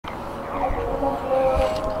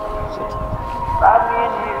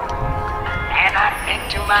And I think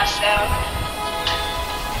to myself,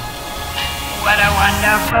 what a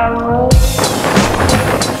wonderful world.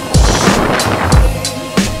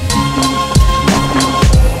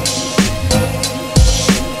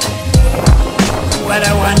 What a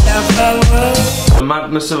wonderful world. The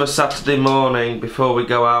madness of a Saturday morning before we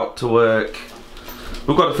go out to work.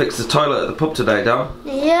 We've got to fix the toilet at the pub today, Dal.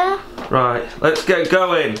 Yeah. Right, let's get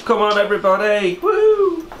going. Come on, everybody.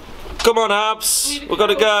 Woo! Come on, Abs. We've got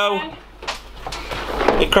to go.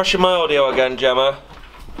 You're crashing my audio again, Gemma.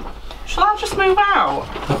 Shall I just move out?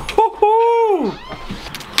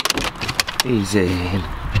 Easy.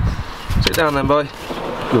 Sit down then, boy.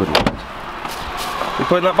 Good. You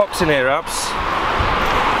putting that box in here, Abs?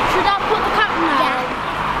 Should I put the camera down?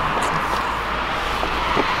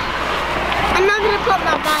 I'm not going to put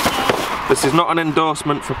that back. This is not an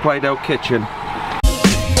endorsement for Play-Doh Kitchen.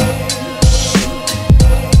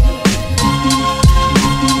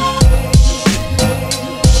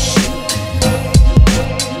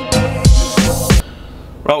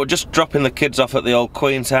 Right, we're just dropping the kids off at the old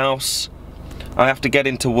Queen's house. I have to get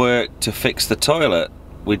into work to fix the toilet.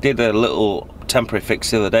 We did a little temporary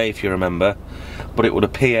fix the other day, if you remember, but it would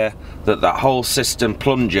appear that that whole system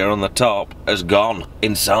plunger on the top has gone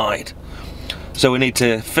inside. So we need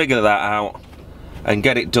to figure that out and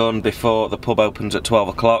get it done before the pub opens at 12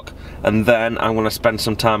 o'clock, and then I'm going to spend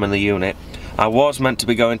some time in the unit. I was meant to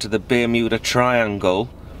be going to the Bermuda Triangle,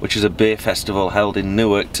 which is a beer festival held in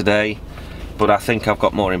Newark today, but I think I've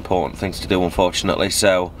got more important things to do, unfortunately,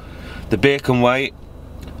 so the beer can wait,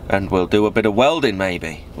 and we'll do a bit of welding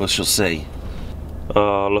maybe. We shall see.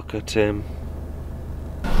 Oh, look at him.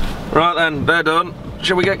 Right then, they're done.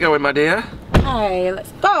 Shall we get going, my dear? Hey,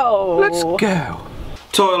 let's go. Let's go.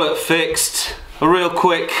 Toilet fixed. A real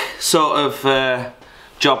quick sort of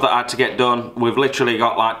job that I had to get done. We've literally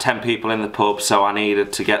got like 10 people in the pub, so I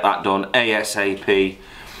needed to get that done ASAP.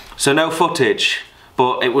 So no footage,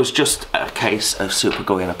 but it was just a case of super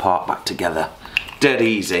going apart back together. Dead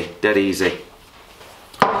easy, dead easy.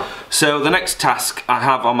 So the next task I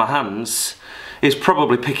have on my hands is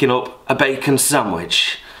probably picking up a bacon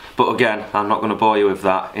sandwich. But again, I'm not going to bore you with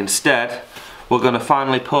that. Instead, we're going to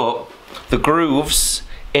finally put the grooves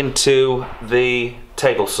into the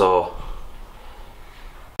table saw.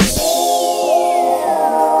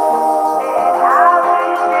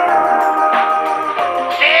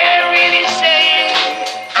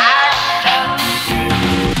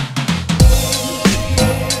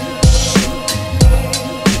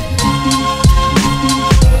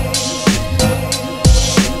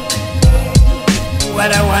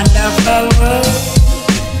 What a wonderful world.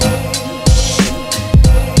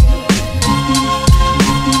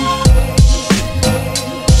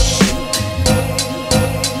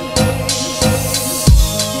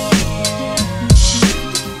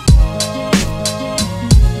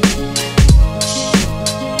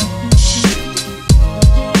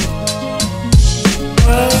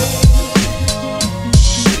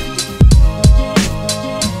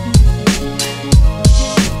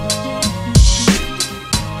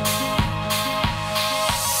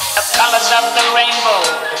 Of the rainbow,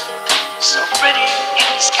 so pretty in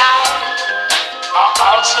the sky, are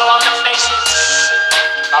also on the faces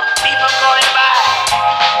of people going by.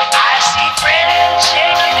 I see friends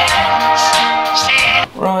shaking hands, saying,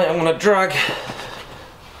 Right, I'm going to drag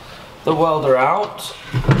the welder out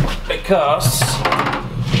because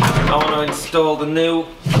I want to install the new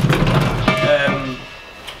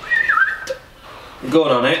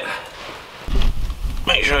gun on it.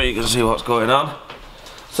 Make sure you can see what's going on.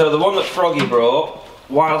 So the one that Froggy brought,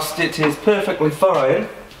 whilst it is perfectly fine,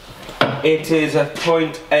 it is a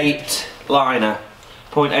 0.8 liner,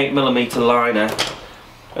 0.8mm liner,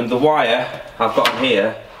 and the wire I've got on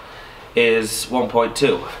here is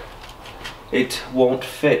 1.2. It won't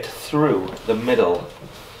fit through the middle.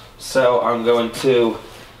 So I'm going to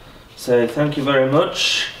say thank you very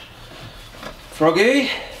much, Froggy,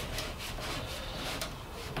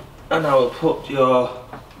 and I will put your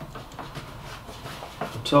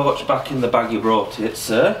torch back in the bag you brought it,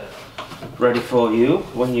 sir. Ready for you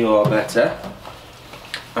when you are better.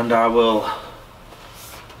 And I will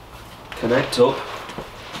connect up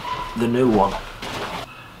the new one.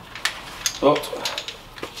 But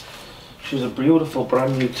she's a beautiful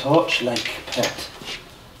brand new torch like pet.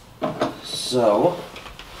 So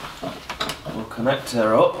we'll connect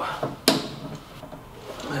her up.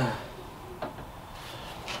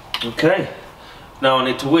 Okay. Now I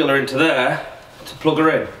need to wheel her into there to plug her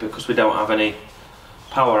in, because we don't have any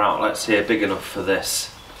power outlets here big enough for this.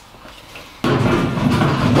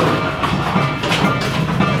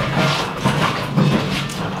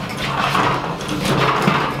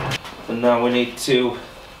 And now we need to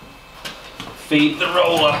feed the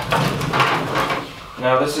roller.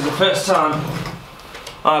 Now this is the first time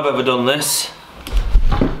I've ever done this,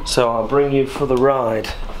 so I'll bring you for the ride.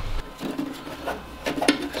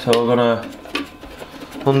 So we're gonna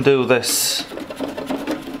undo this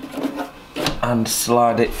and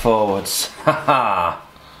slide it forwards. Haha!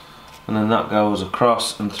 And then that goes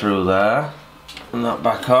across and through there, and that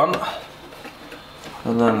back on,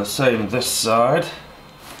 and then the same this side.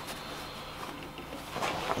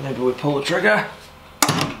 Maybe we pull the trigger.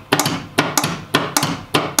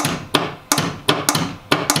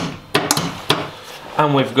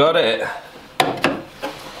 And we've got it.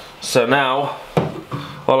 So now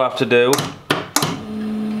all I have to do,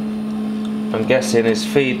 I'm guessing, is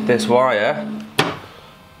feed this wire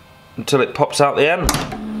until it pops out the end.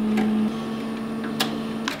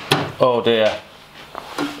 Oh dear.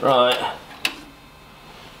 Right.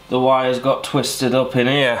 The wire's got twisted up in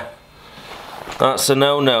here. That's a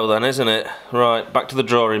no-no then, isn't it? Right, back to the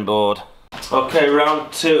drawing board. Okay,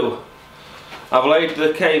 round 2. I've laid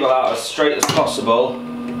the cable out as straight as possible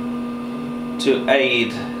to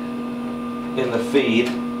aid in the feed.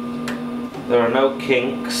 There are no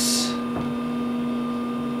kinks.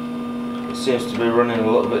 It seems to be running a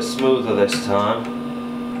little bit smoother this time.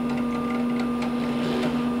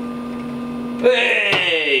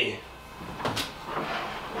 Hey!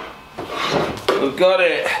 We've got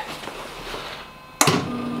it!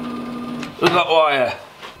 We've got wire.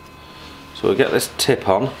 So we'll get this tip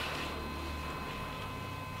on.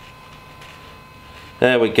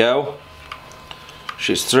 There we go.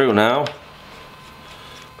 She's through now.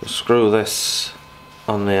 We'll screw this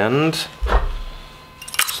on the end.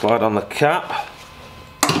 Slide on the cap.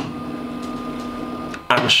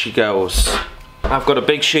 And she goes. I've got a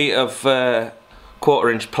big sheet of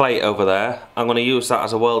 1/4" plate over there. I'm going to use that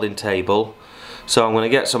as a welding table. So I'm going to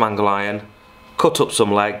get some angle iron, cut up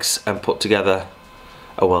some legs and put together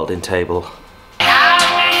a welding table.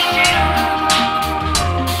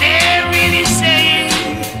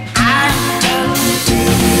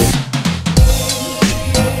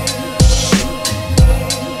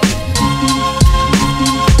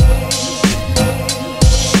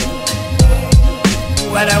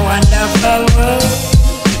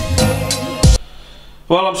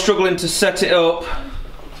 Well, I'm struggling to set it up.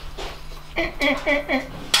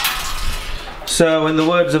 So, in the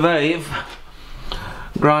words of Ave,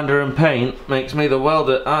 grinder and paint makes me the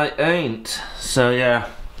welder I ain't. So yeah,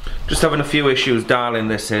 just having a few issues dialing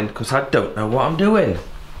this in because I don't know what I'm doing.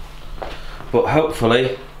 But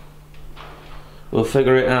hopefully, we'll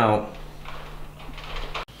figure it out.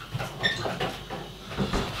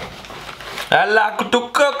 I like to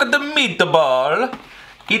cook the meatball.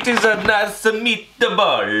 It is a nice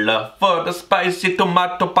meatball for the spicy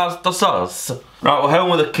tomato pasta sauce. Right, we're home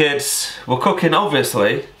with the kids. We're cooking,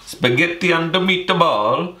 obviously, spaghetti and the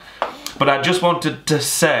meatball. But I just wanted to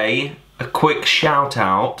say a quick shout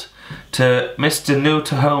out to Mr. New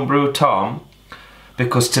to Homebrew Tom,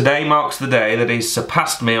 because today marks the day that he's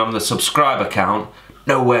surpassed me on the subscriber count.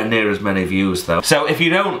 Nowhere near as many views though. So if you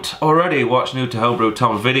don't already watch New to Homebrew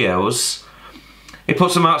Tom's videos, he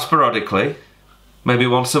puts them out sporadically. Maybe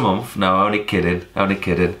once a month. No, only kidding, only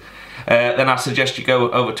kidding. Then I suggest you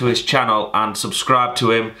go over to his channel and subscribe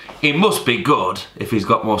to him. He must be good if he's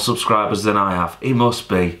got more subscribers than I have. He must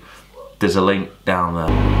be. There's a link down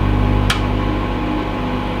there.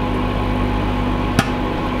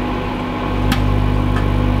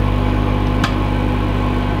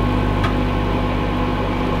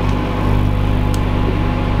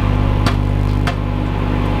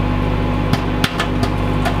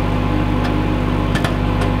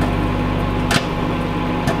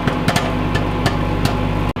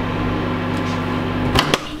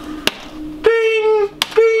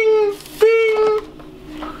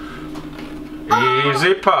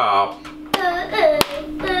 Easy pop. Dad.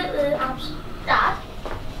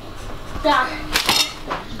 Dad.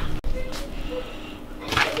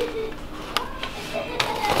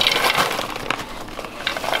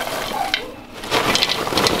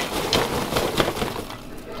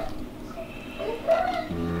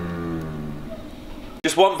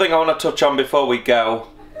 Just one thing I want to touch on before we go,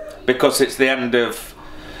 because it's the end of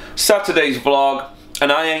Saturday's vlog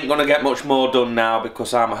and I ain't gonna get much more done now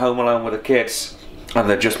because I'm home alone with the kids and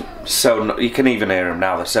they're just so, you can even hear them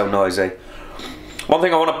now, they're so noisy. One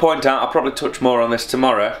thing I want to point out, I'll probably touch more on this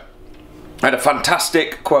tomorrow. I had a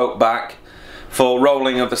fantastic quote back for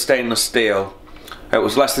rolling of the stainless steel. It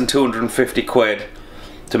was less than 250 quid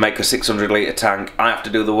to make a 600 litre tank. I have to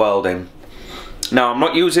do the welding. Now I'm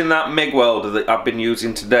not using that MIG welder that I've been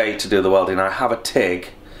using today to do the welding. I have a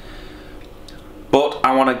TIG. But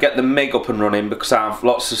I want to get the MIG up and running because I have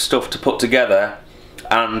lots of stuff to put together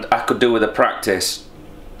and I could do with a practice.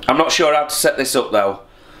 I'm not sure how to set this up though.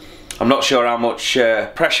 I'm not sure how much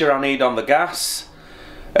pressure I need on the gas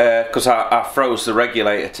because I froze the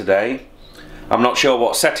regulator today. I'm not sure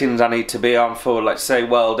what settings I need to be on for, let's say,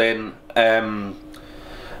 welding,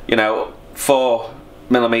 you know,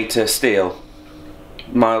 4mm steel,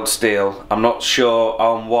 mild steel. I'm not sure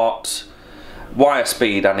on what wire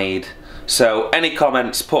speed I need. So any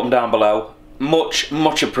comments, put them down below. Much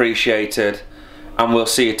appreciated, and we'll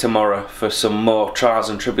see you tomorrow for some more trials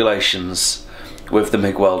and tribulations with the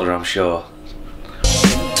MIG welder, I'm sure.